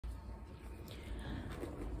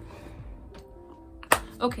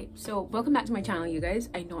Okay, so welcome back to my channel, you guys.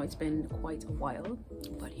 I know it's been quite a while,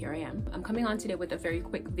 but here I am. I'm coming on today with a very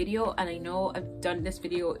quick video, and I know I've done this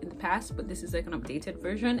video in the past, but this is like an updated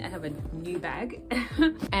version. I have a new bag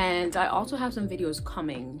and I also have some videos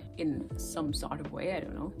coming in some sort of way. I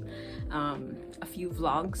don't know, a few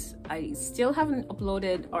vlogs. I still haven't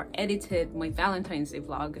uploaded or edited my Valentine's Day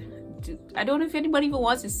vlog. I don't know if anybody even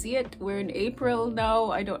wants to see it. We're in April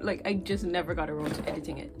now. I just never got around to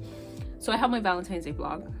editing it. So I have my Valentine's Day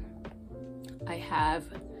vlog. I have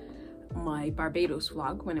my Barbados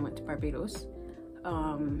vlog when I went to Barbados.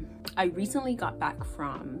 I recently got back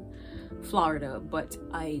from Florida, but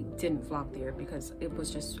I didn't vlog there because I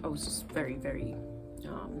was just very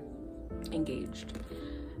engaged.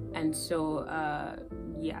 And so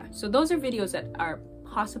yeah, so those are videos that are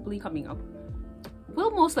possibly coming up,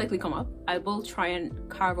 will most likely come up. I will try and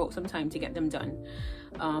carve out some time to get them done,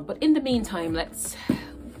 but in the meantime, let's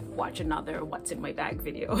watch another what's in my bag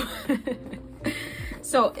video.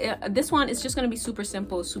 So this one is just going to be super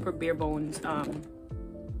simple, super bare bones,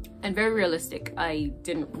 and very realistic. I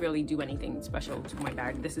didn't really do anything special to my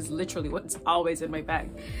bag. This is literally what's always in my bag.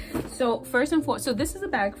 So first and foremost, so this is a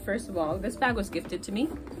bag. First of all, this bag was gifted to me.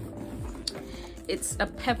 It's a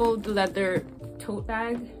pebbled leather tote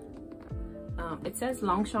bag. It says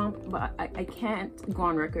Longchamp, but I can't go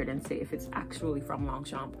on record and say if it's actually from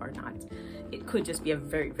Longchamp or not. It could just be a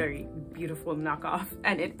very beautiful knockoff,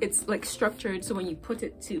 and it's like structured so when you put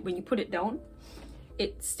it down,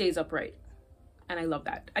 it stays upright, and I love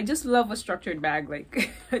that. I just love a structured bag.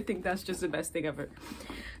 Like I think that's just the best thing ever.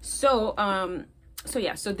 So so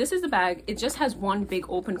yeah, so this is the bag. It just has one big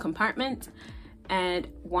open compartment and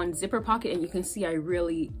one zipper pocket, and you can see I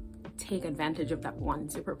really take advantage of that one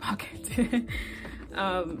zipper pocket.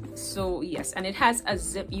 So yes, and it has a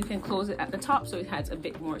zip. You can close it at the top, so it has a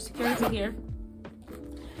bit more security here,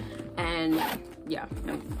 and yeah,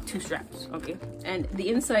 two straps. Okay, and the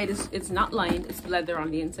inside it's not lined, it's leather on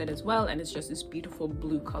the inside as well, and it's just this beautiful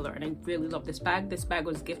blue color, and I really love this bag. This bag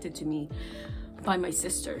was gifted to me by my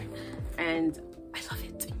sister, and I love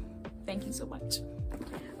it. Thank you so much.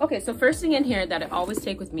 Okay, so first thing in here that I always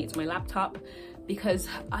take with me is my laptop, because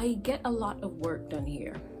I get a lot of work done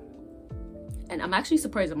here, and I'm actually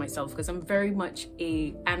surprised at myself because I'm very much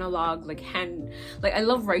a analog, like I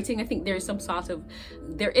love writing. I think there is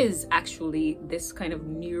actually this kind of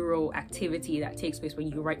neuro activity that takes place when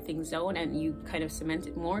you write things down and you kind of cement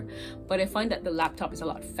it more, but I find that the laptop is a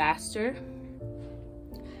lot faster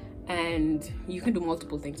and you can do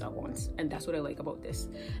multiple things at once, and that's what I like about this.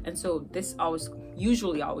 And so this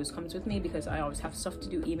usually always comes with me because I always have stuff to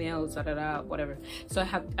do, emails, whatever. So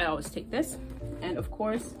I always take this, and of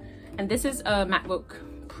course, and this is a MacBook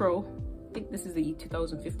Pro. I think this is the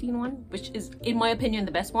 2015 one, which is, in my opinion,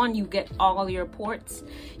 the best one. You get all your ports,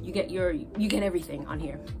 you get everything on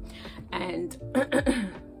here, and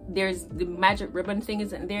there's the magic ribbon thing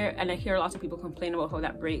isn't there, and I hear lots of people complain about how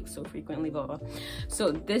that breaks so frequently, blah blah.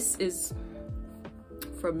 So this is,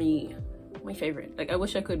 for me, my favorite. Like I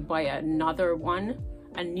wish I could buy another one,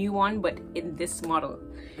 a new one, but in this model.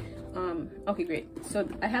 Okay, great. So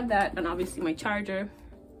I have that, and obviously my charger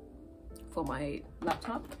for my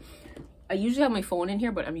laptop. I usually have my phone in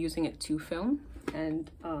here, but I'm using it to film,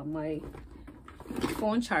 and my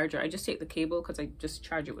phone charger, I just take the cable because I just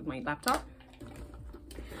charge it with my laptop.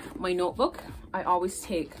 My notebook, I always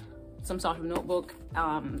take some sort of notebook.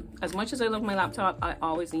 As much as I love my laptop, I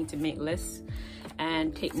always need to make lists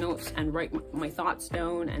and take notes and write my thoughts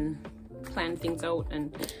down and plan things out,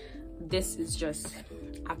 and this is just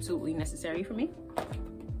absolutely necessary for me.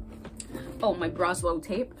 Oh, my Broslow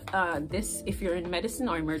tape. This, if you're in medicine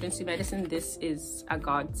or emergency medicine, this is a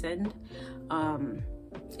godsend.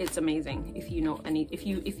 It's amazing if you know if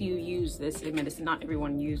you use this in medicine. Not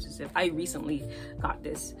everyone uses it. I recently got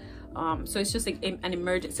this, so it's just like an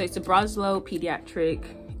emergency. So it's a Broslow pediatric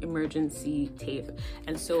emergency tape,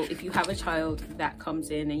 and so if you have a child that comes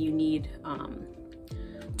in and you need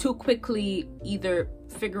to quickly either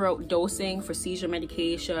figure out dosing for seizure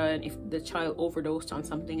medication, if the child overdosed on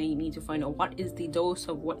something and you need to find out what is the dose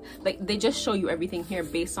of what, like they just show you everything here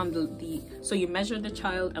based on the so you measure the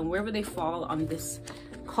child, and wherever they fall on this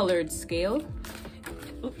colored scale,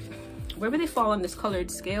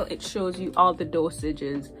 it shows you all the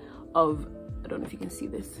dosages of, I don't know if you can see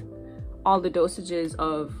this, all the dosages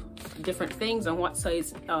of different things, and what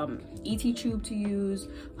size ET tube to use,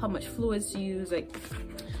 how much fluids to use. Like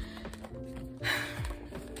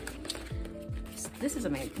this is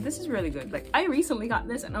amazing. This is really good. Like I recently got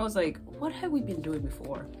this and I was like, what have we been doing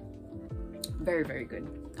before? Very good.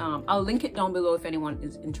 I'll link it down below if anyone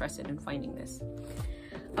is interested in finding this.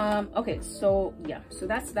 Okay, so yeah, so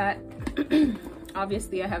that's that.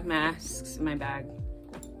 Obviously I have masks in my bag.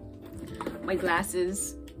 My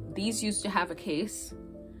glasses, these used to have a case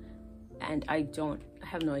and I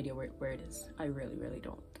have no idea where it is. I really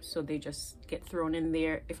don't. So they just get thrown in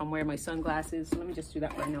there if I'm wearing my sunglasses. Let me just do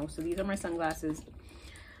that right now. So these are my sunglasses.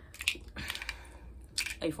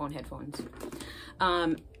 iPhone headphones.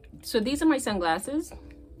 So these are my sunglasses.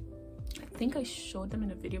 I think I showed them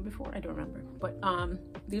in a video before, I don't remember, but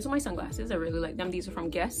these are my sunglasses. I really like them. These are from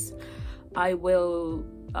Guess. I will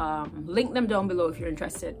link them down below if you're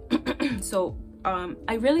interested. So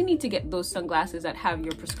I really need to get those sunglasses that have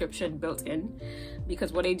your prescription built in,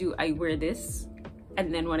 because what I do, I wear this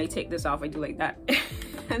and then when I take this off I do like that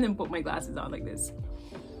and then put my glasses on like this,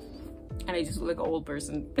 and I just look like an old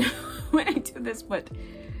person when I do this. But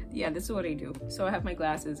yeah, this is what I do. So I have my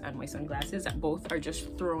glasses and my sunglasses that both are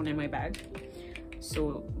just thrown in my bag,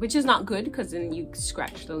 so which is not good because then you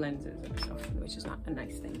scratch the lenses and stuff, which is not a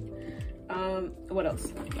nice thing. What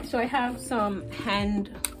else? So I have some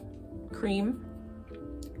hand cream.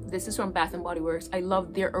 This is from Bath and Body Works. I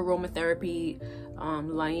love their aromatherapy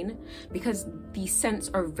line because the scents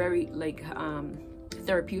are very like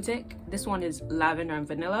therapeutic. This one is lavender and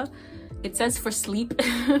vanilla. It says for sleep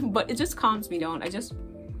but it just calms me down.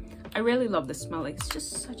 I really love the smell. Like, it's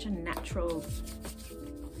just such a natural,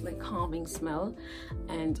 like, calming smell.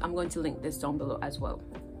 And I'm going to link this down below as well.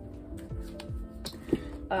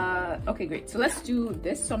 Okay, great. So let's do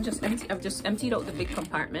this. So I've just emptied out the big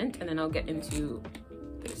compartment, and then I'll get into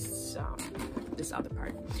this this other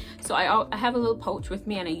part. So I have a little pouch with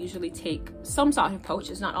me, and I usually take some sort of pouch.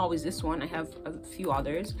 It's not always this one. I have a few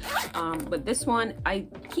others, but this one I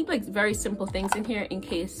keep like very simple things in here in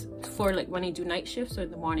case for like when I do night shift, so in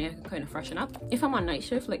the morning I can kind of freshen up. If I'm on night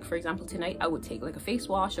shift, like for example tonight, I would take like a face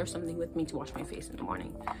wash or something with me to wash my face in the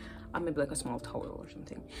morning. Maybe like a small towel or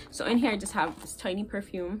something. So in here I just have this tiny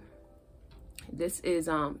perfume. This is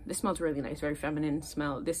this smells really nice, very feminine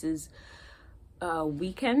smell. This is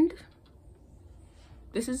Weekend.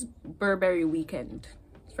 This is Burberry Weekend.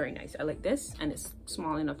 It's very nice. I like this, and it's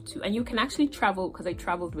small enough too. And you can actually travel, because I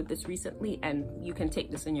traveled with this recently, and you can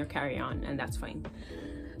take this in your carry-on, and that's fine.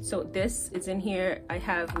 So this is in here. I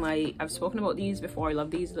have I've spoken about these before. I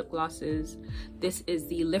love these lip glosses. This is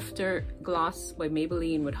the Lifter Gloss by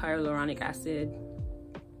Maybelline with hyaluronic acid,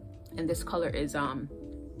 and this color is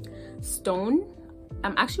Stone.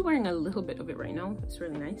 I'm actually wearing a little bit of it right now. It's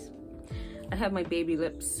really nice. I have my Baby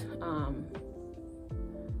Lips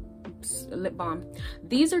lip balm.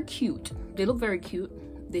 These are cute. They look very cute.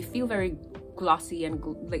 They feel very glossy and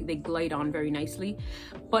like they glide on very nicely,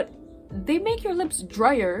 but they make your lips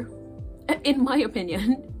drier, in my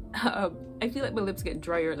opinion. I feel like my lips get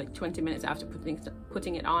drier like 20 minutes after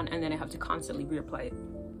putting it on, and then I have to constantly reapply it.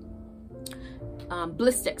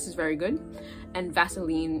 Blistex is very good, and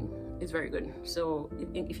Vaseline is very good. So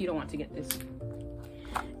if you don't want to get this.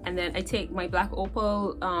 And then I take my Black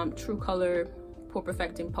Opal True Color Pore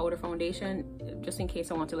Perfecting Powder Foundation, just in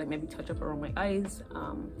case I want to like maybe touch up around my eyes.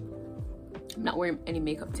 I'm not wearing any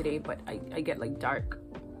makeup today, but I get like dark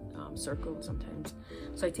circles sometimes,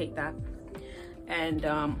 so I take that. And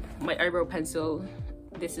my eyebrow pencil,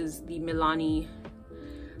 this is the Milani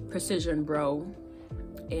Precision Brow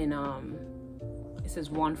in it says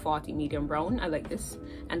 140 medium brown. I like this,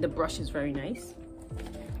 and the brush is very nice.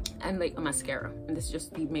 And like a mascara, and this is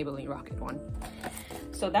just the Maybelline Rocket one.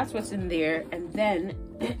 So that's what's in there. And then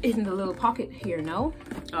in the little pocket here now,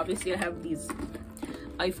 obviously I have these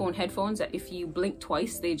iPhone headphones that if you blink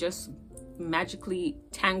twice they just magically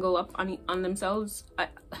tangle up on themselves.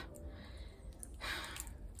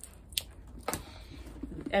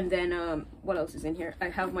 And then what else is in here? I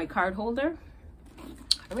have my card holder.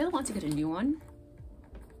 I really want to get a new one.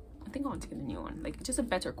 I think I want to get a new one, like just a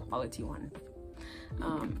better quality one.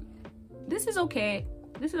 This is okay.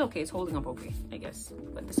 This is okay. It's holding up okay, I guess.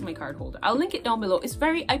 But this is my card holder. I'll link it down below. It's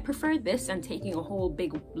I prefer this than taking a whole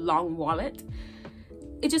big long wallet.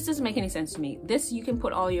 It just doesn't make any sense to me. This, you can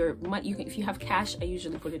put all your money. If you have cash, I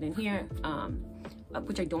usually put it in here.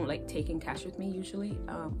 Which I don't like taking cash with me usually.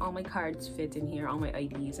 All my cards fit in here, all my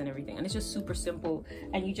IDs and everything. And it's just super simple.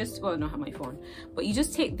 And you just, well, I don't have my phone, but you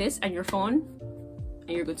just take this and your phone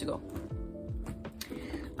and you're good to go.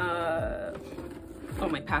 Oh,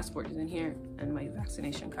 my passport is in here and my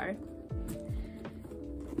vaccination card.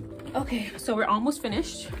 Okay, so we're almost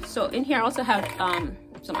finished. So in here I also have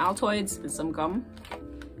some Altoids and some gum.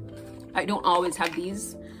 I don't always have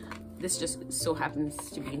these. This just so happens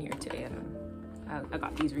to be in here today, and I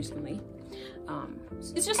got these recently.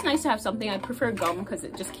 It's just nice to have something. I prefer gum because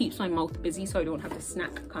it just keeps my mouth busy so I don't have to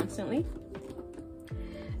snack constantly.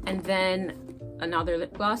 And then another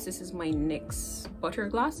lip gloss. This is my NYX Butter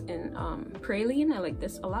Gloss in Praline. I like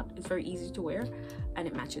this a lot. It's very easy to wear and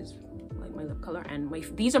it matches like my lip color. And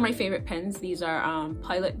these are my favorite pens. These are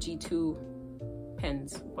Pilot G2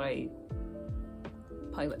 pens by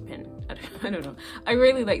Pilot Pen. I don't know. I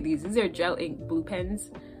really like these. These are gel ink blue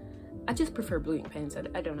pens. I just prefer blue ink pens.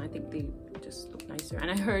 I don't know. I think they just look nicer. And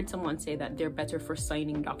I heard someone say that they're better for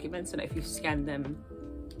signing documents, and if you scan them,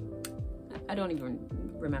 I don't even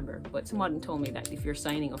remember, but someone told me that if you're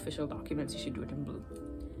signing official documents, you should do it in blue.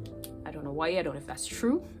 I don't know why. I don't know if that's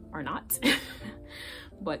true or not.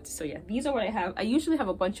 But so yeah, these are what I have. I usually have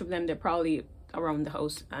a bunch of them. They're probably around the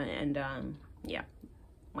house, and yeah,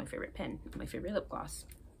 my favorite pen, my favorite lip gloss.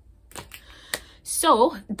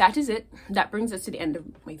 So that is it. That brings us to the end of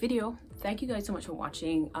my video. Thank you guys so much for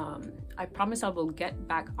watching. I promise I will get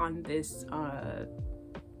back on this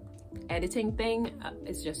editing thing.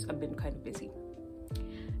 It's just I've been kind of busy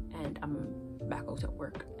and I'm back out at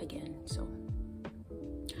work again, so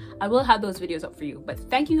I will have those videos up for you. But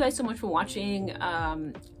thank you guys so much for watching.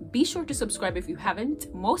 Be sure to subscribe if you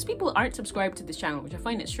haven't. Most people aren't subscribed to this channel, which I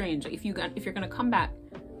find it strange. Like if you're gonna come back,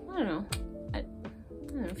 I don't know,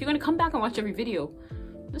 if you're gonna come back and watch every video,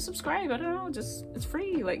 just subscribe. I don't know, just it's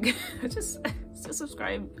free. Like just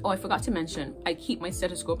subscribe. Oh, I forgot to mention, I keep my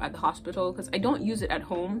stethoscope at the hospital because I don't use it at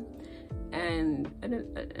home, and I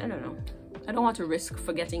don't know, I don't want to risk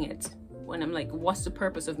forgetting it when I'm like, what's the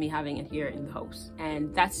purpose of me having it here in the house?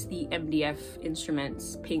 And that's the MDF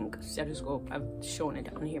Instruments pink stethoscope. I've shown it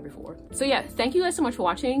on here before. So yeah, thank you guys so much for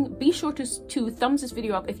watching. Be sure to thumbs this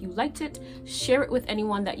video up if you liked it. Share it with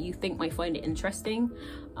anyone that you think might find it interesting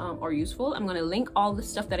or useful. I'm gonna link all the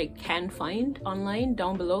stuff that I can find online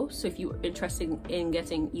down below. So if you're interested in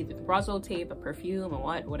getting either the Roswell tape, a perfume,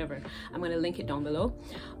 or whatever, I'm gonna link it down below.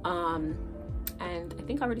 And I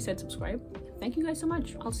think I already said subscribe. Thank you guys so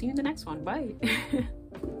much. I'll see you in the next one. Bye.